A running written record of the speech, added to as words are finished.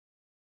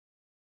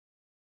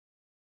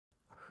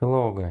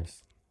Hello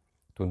guys,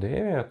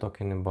 today we are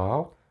talking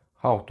about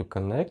how to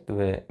connect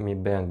the Mi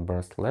Band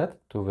bracelet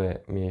to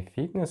the Mi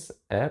Fitness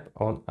app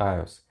on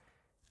iOS.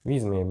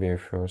 This may be your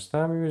first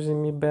time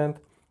using Mi Band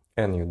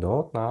and you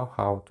don't know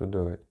how to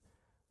do it.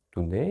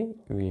 Today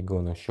we're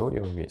gonna show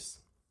you this.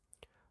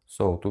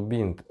 So to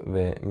bind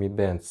the Mi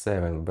Band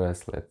 7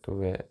 bracelet to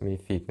the Mi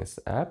Fitness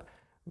app,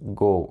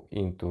 go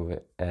into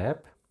the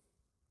app,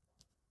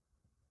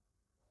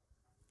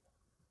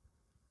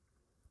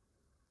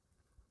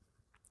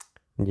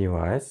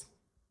 device,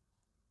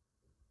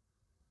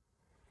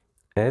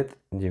 add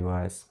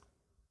device.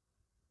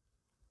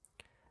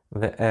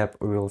 The app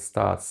will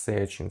start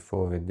searching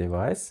for the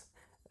device,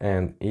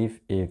 and if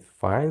it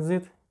finds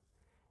it,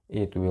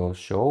 it will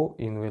show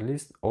in the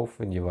list of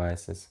the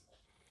devices.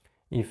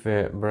 If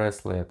a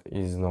bracelet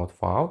is not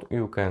found,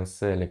 you can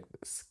select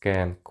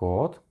Scan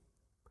Code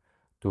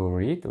to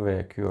read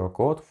the QR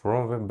code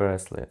from the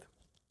bracelet.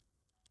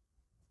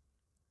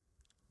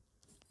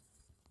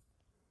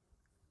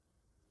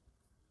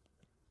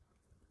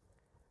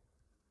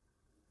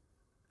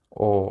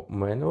 Or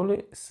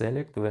manually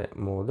select the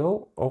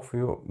model of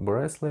your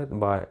bracelet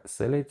by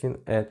selecting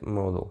Add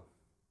Model.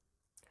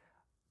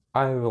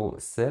 I will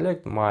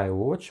select my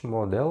watch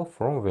model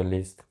from the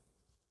list.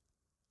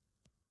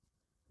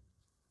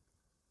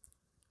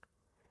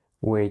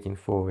 Waiting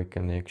for the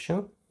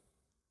connection.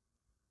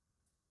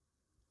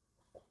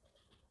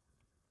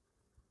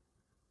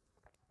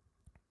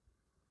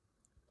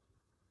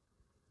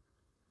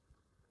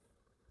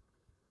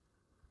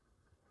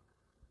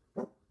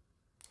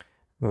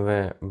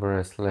 The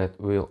bracelet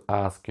will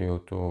ask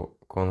you to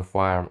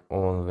confirm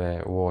on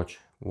the watch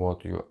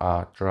what you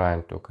are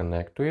trying to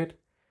connect to it.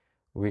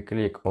 We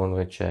click on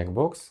the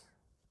checkbox.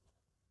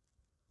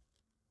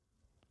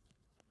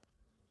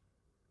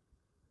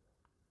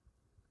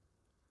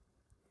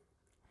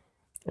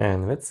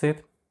 And that's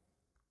it.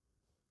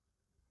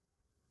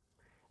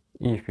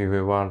 If you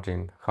were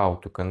wondering how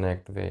to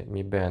connect the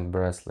Mi Band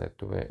bracelet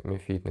to the Mi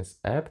Fitness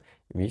app,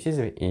 this is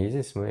the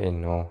easiest way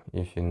now.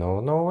 If you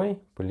know no way,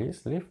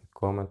 please leave a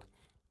comment.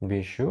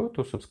 Be sure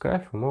to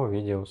subscribe for more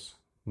videos.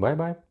 Bye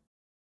bye.